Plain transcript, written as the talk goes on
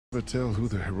Never tell who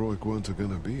the heroic ones are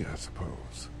gonna be, I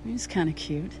suppose. He's kind of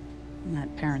cute. In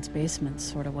that parents' basement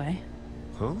sort of way.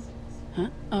 Huh? Huh?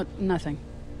 Oh, nothing.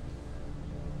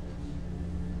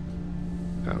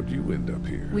 How'd you end up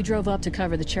here? We drove up to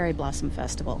cover the Cherry Blossom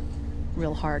Festival.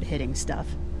 Real hard-hitting stuff.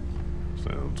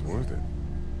 Sounds worth it.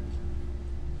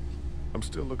 I'm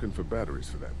still looking for batteries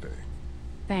for that day.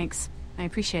 Thanks. I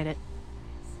appreciate it.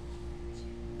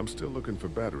 I'm still looking for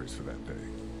batteries for that day.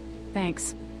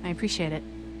 Thanks. I appreciate it.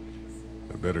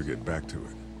 I better get back to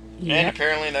it. Yep. And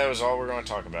apparently that was all we're going to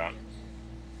talk about.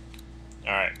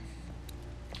 Alright.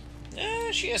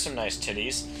 She has some nice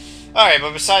titties. Alright,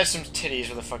 but besides some titties,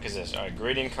 what the fuck is this? Alright,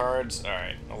 greeting cards.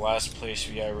 Alright, the last place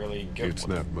we gotta really go. It's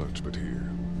not much, but here.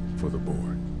 For the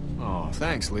boy. Oh,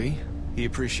 thanks, Lee. He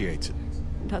appreciates it.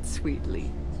 That's sweet,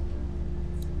 Lee.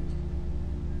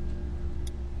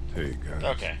 Hey, guys.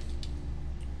 Okay.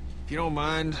 If you don't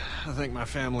mind, I think my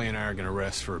family and I are gonna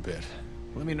rest for a bit.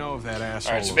 Let me know if that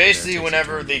asshole. Alright, so over there basically takes a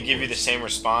whenever turn they for the give you the woods. same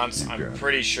response, You I'm got it.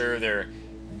 pretty sure they're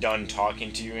done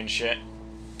talking to you and shit.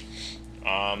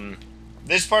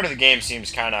 This part of the game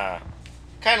seems kinda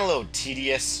a little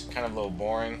tedious, kind of a little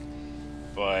boring.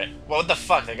 But, well, what the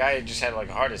fuck? The guy just had like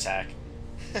a heart attack.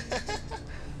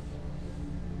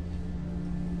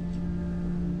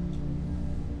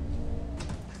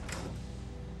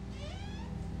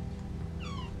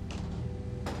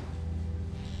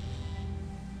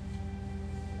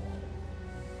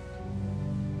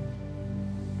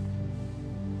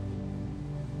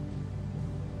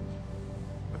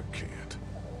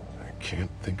 I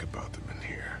can't think about them in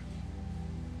here.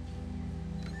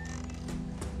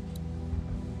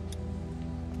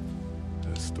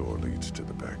 This door leads to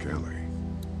the back alley.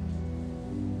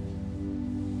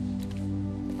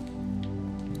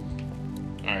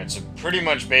 Alright, so pretty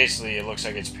much basically it looks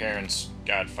like its parents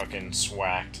got fucking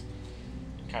swacked.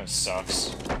 Kind of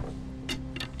sucks.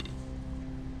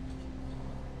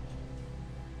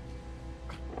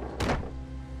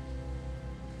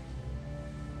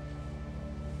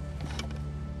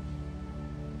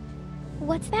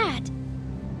 What's that?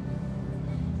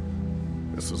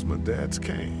 This was my dad's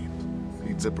cane.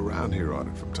 He'd zip around here on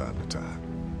it from time to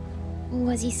time.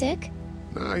 Was he sick?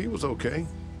 Nah, he was okay.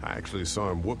 I actually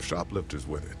saw him whoop shoplifters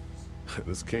with it.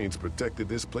 This cane's protected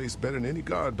this place better than any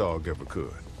guard dog ever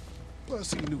could.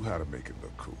 Plus, he knew how to make it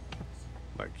look cool.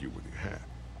 Like you with your hat.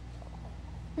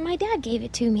 My dad gave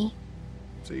it to me.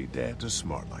 See, dads are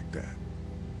smart like that.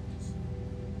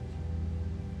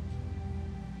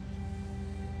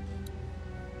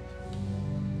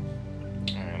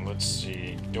 Alright, let's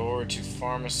see. Door to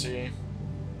pharmacy.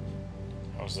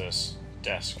 How's this?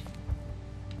 Desk.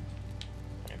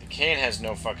 Okay, the cane has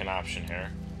no fucking option here.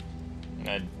 And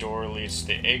that door leads to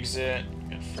the exit.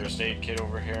 Got first aid kit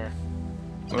over here.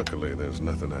 Luckily, there's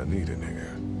nothing I need in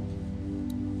here.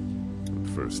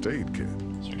 First aid kit.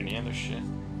 Is there any other shit?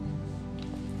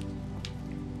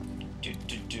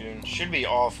 Should be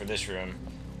all for this room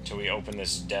until we open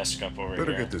this desk up over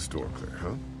Better here. get this door clear,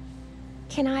 huh?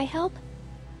 Can I help?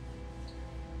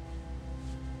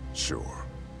 Sure.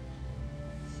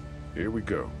 Here we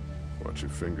go. Watch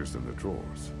your fingers in the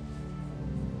drawers.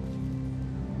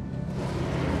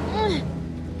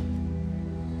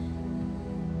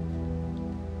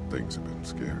 Things have been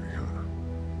scary, huh?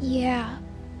 Yeah.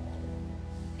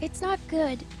 It's not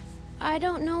good. I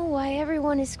don't know why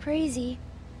everyone is crazy.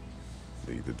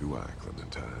 Neither do I,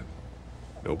 Clementine.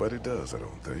 Nobody does, I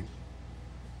don't think.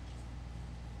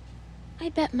 I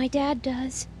bet my dad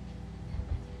does.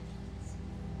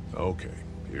 Okay,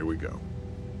 here we go.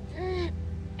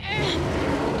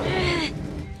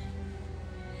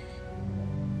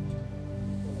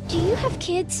 Do you have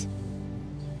kids?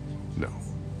 No.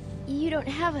 You don't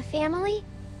have a family?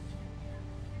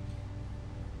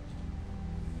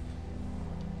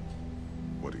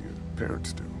 What do your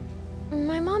parents do?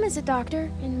 My mom is a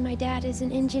doctor, and my dad is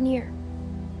an engineer.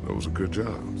 Those are good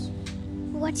jobs.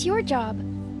 What's your job?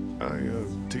 I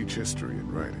teach history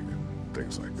and writing and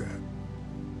things like that.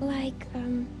 Like,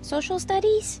 social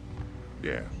studies?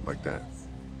 Yeah, like that.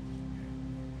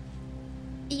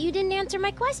 You didn't answer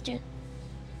my question.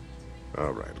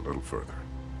 All right, a little further.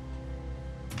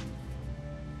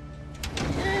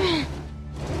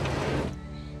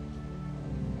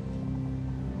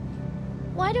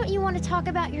 Why don't you want to talk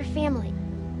about your family?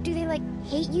 Do they, like,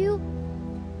 hate you?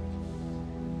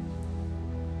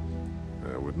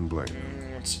 I wouldn't blame them.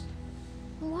 It's-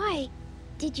 Why?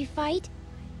 Did you fight?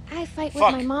 I fight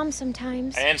Fuck. with my mom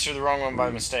sometimes. I answered the wrong one by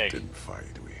We mistake. Didn't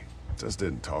fight, we just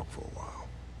didn't talk for a while.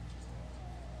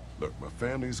 Look, my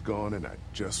family's gone and I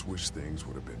just wish things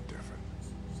would have been different.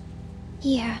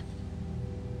 Yeah.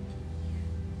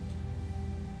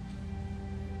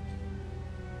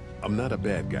 I'm not a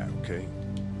bad guy, okay?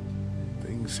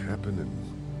 Things happen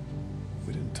and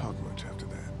we didn't talk much after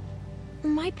that.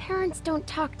 My parents don't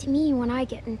talk to me when I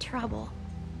get in trouble.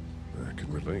 I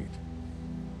can relate.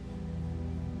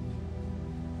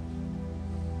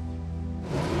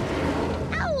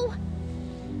 Ow!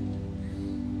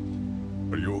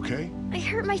 Are you okay? I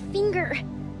hurt my finger.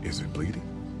 Is it bleeding?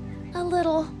 A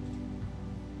little.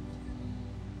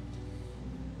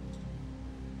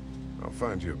 I'll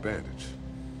find you a bandage.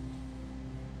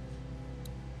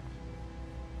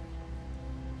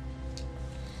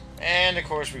 And of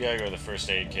course we gotta go to the first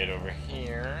aid kit over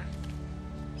here.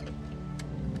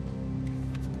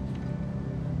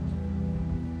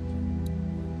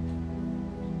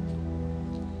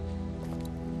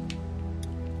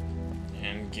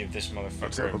 And give this Let's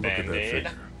motherfucker have a a look at that band-aid.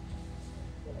 finger.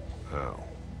 Ow.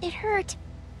 It hurt.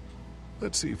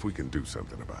 Let's see if we can do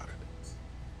something about it.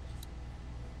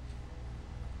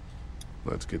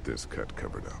 Let's get this cut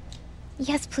covered up.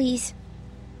 Yes, please.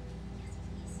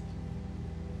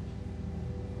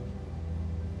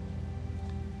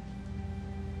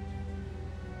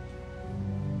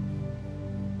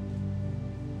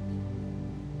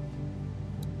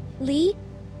 Lee,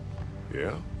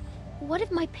 Yeah? what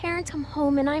if my parents come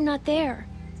home and I'm not there?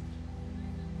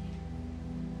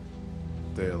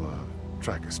 They'll,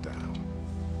 track us down.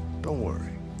 Don't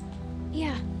worry.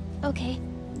 Yeah, okay.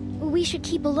 We should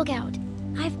keep a lookout.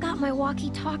 I've got my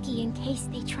walkie-talkie in case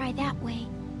they try that way.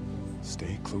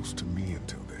 Stay close to me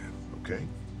until then, okay?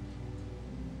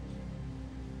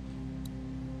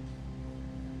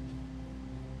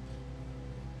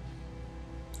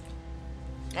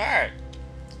 Alright.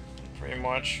 Pretty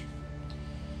much.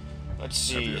 Let's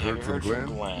see. Have you heard from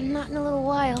Glenn? Not in a little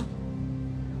while.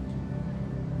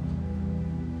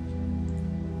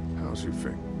 How's your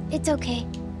finger? It's okay.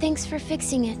 Thanks for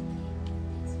fixing it.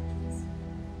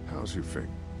 How's your finger?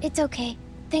 It's okay.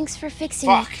 Thanks for fixing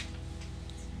Fuck. it.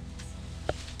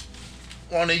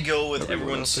 Want to go with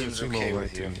everyone else there seems seem okay all right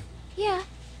with to you. Yeah.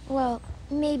 Well,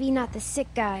 maybe not the sick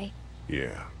guy.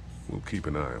 Yeah, we'll keep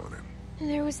an eye on him.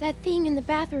 There was that thing in the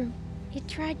bathroom. It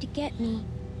tried to get me.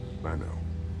 I know.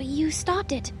 But you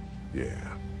stopped it. Yeah,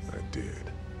 I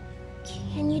did.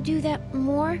 Can you do that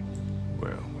more?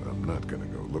 Well, I'm not gonna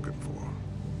go looking for him.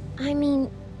 I mean,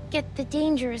 get the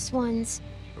dangerous ones.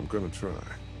 I'm gonna try.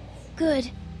 Good.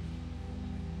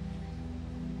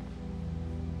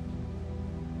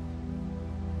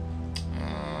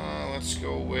 Let's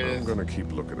go I'm with gonna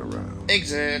keep looking around.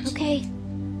 exit. Okay.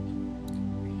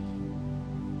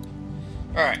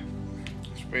 Alright.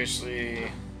 Let's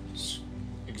basically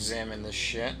examine this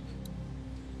shit.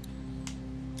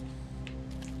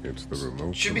 It's the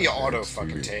remote. Should from be the auto TV.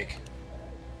 fucking take.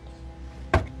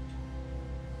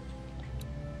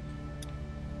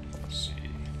 Let's see.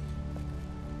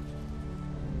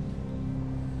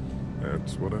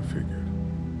 That's what I figured.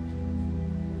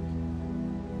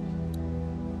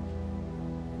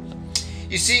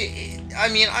 You see, I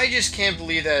mean, I just can't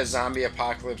believe that a zombie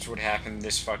apocalypse would happen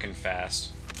this fucking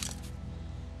fast.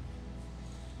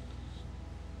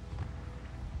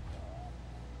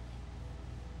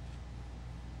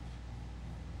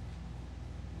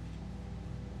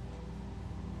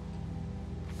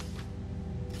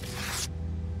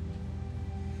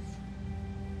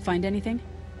 Find anything?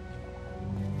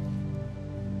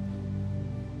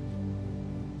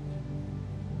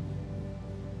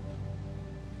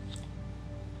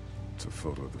 It's a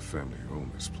photo of the family who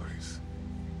own this place.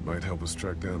 Might help us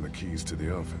track down the keys to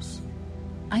the office.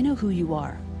 I know who you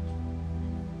are.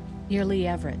 You're Lee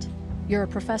Everett. You're a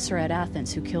professor at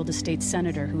Athens who killed a state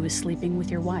senator who was sleeping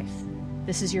with your wife.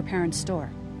 This is your parents'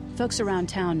 store. Folks around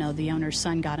town know the owner's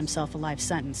son got himself a life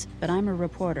sentence, but I'm a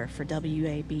reporter for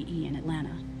WABE in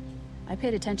Atlanta. I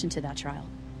paid attention to that trial.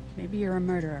 Maybe you're a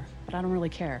murderer, but I don't really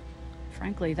care.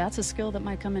 Frankly, that's a skill that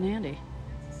might come in handy.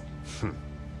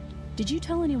 Did you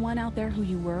tell anyone out there who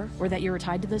you were, or that you were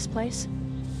tied to this place?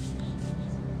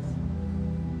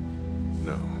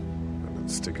 No, I've been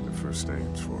sticking to first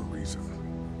names for a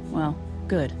reason. Well,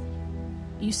 good.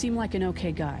 You seem like an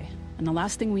okay guy, and the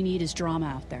last thing we need is drama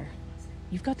out there.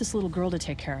 You've got this little girl to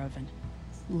take care of, and...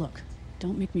 Look,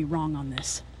 don't make me wrong on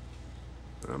this.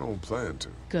 I don't plan to.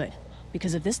 Good.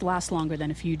 Because if this lasts longer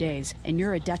than a few days, and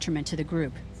you're a detriment to the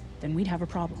group, then we'd have a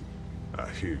problem. I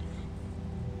hear you.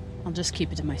 I'll just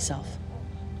keep it to myself.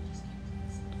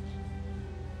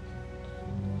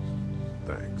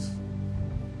 Thanks.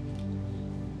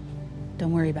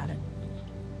 Don't worry about it.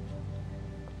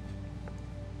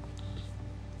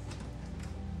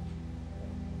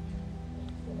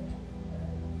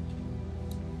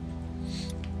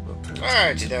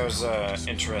 Alright, that was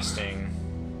interesting.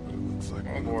 But it looks like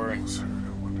Oh, one boy. of those hurt.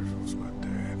 I wonder if loves my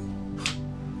dad.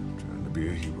 Trying to be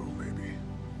a hero, maybe.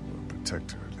 Or a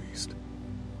protector, at least.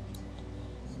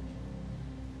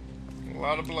 A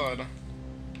lot of blood.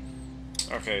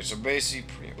 Okay, so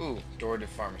basically... Ooh, door to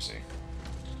pharmacy.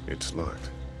 It's locked.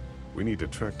 We need to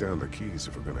track down the keys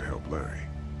if we're gonna help Larry.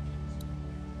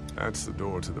 That's the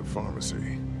door to the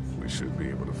pharmacy. We should be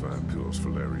able to find pills for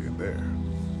Larry in there.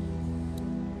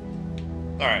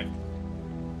 Alright.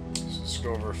 So let's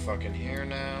go over fucking here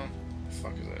now. The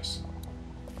fuck is this?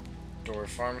 Door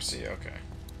pharmacy? Okay.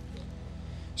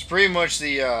 So pretty much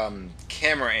the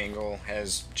camera angle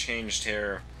has changed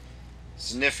here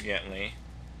significantly.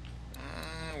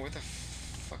 Where the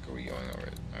fuck are we going over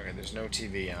it? Okay, there's no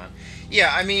TV on.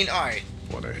 Yeah, I mean, alright.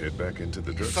 Wanna head back into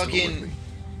the drugstore with Fucking... me?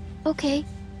 Okay.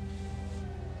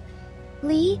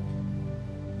 Lee,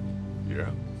 Yeah?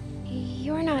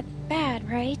 you're not bad,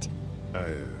 right? Why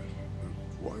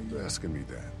are you asking me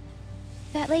that?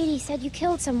 That lady said you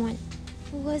killed someone.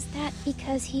 Was that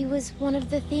because he was one of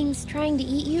the things trying to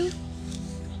eat you?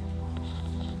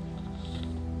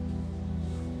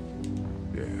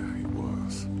 Yeah, he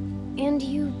was. And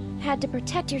you had to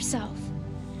protect yourself.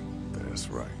 That's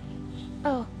right.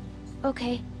 Oh,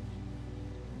 okay.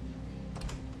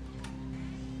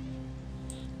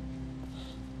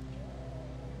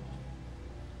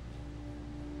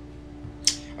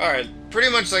 Alright,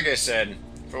 pretty much like I said,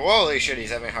 for Wally shit,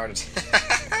 he's having a heart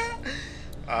attack.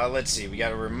 Let's see, we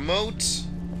got a remote.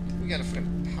 We got a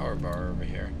fucking power bar over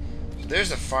here. So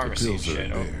there's a pharmacy and pills are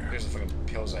shit. Oh, there. there's the fucking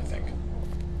pills, I think.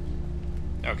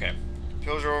 Okay,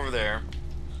 pills are over there.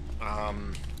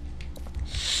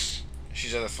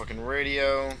 She's at the fucking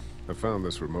radio. I found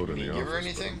this remote in Can the you give her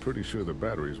office, but anything? I'm pretty sure the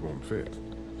batteries won't fit.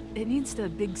 It needs the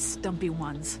big stumpy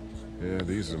ones. Yeah,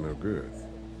 these are no good.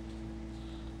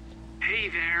 Hey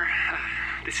there,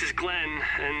 this is Glenn,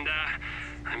 and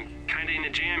I'm kinda in a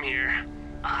jam here.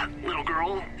 Little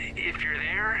girl, if you're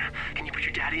there, can you put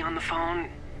your daddy on the phone?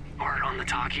 Or on the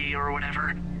talkie or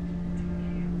whatever?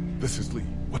 This is Lee.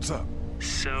 What's up?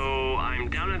 So, I'm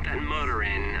down at that motor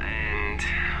inn, and,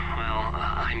 well,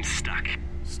 I'm stuck.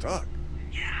 Stuck?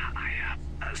 Yeah,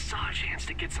 I saw a chance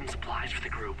to get some supplies for the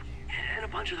group, and a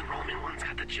bunch of the Roman ones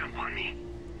got the jump on me.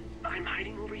 I'm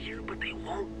hiding over here, but they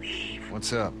won't leave.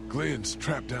 What's up? Glenn's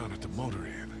trapped down at the motor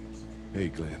inn. Hey,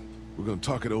 Glenn. We're gonna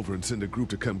talk it over and send a group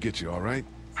to come get you, all right?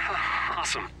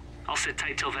 Awesome. I'll sit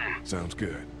tight till then. Sounds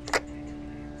good.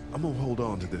 I'm gonna hold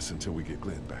on to this until we get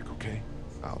Glenn back, okay?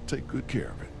 I'll take good care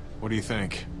of it. What do you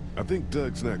think? I think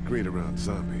Doug's not great around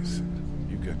zombies,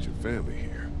 and you got your family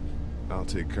here. I'll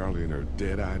take Carly and her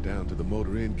dead eye down to the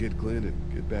motor inn, get Glenn,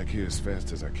 and get back here as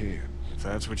fast as I can. If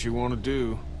that's what you want to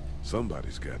do.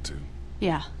 Somebody's got to.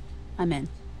 Yeah, I'm in.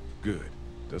 Good.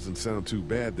 Doesn't sound too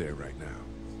bad there right now.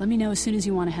 Let me know as soon as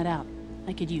you want to head out.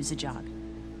 I could use a jog.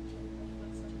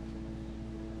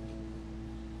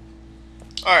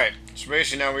 Alright, so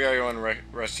basically now we gotta go and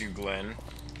rescue Glenn.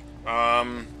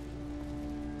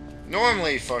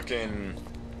 Normally fucking,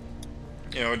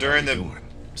 you know, during the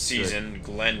season,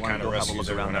 Glenn kind of rescues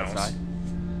everyone else. outside?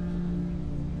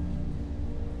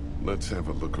 Let's have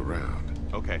a look around.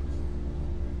 Okay.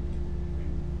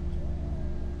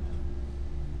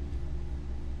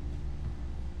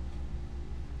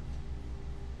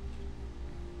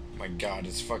 My god,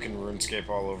 it's fucking RuneScape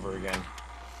all over again.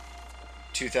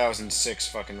 2006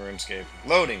 fucking RuneScape.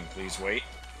 Loading, please wait.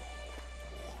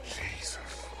 Jesus.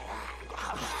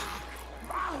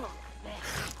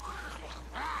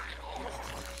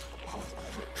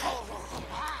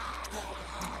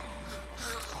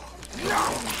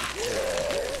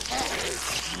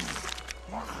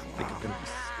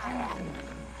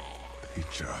 They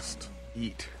just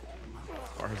Eat. As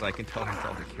far as I can tell, that's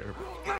all they care about.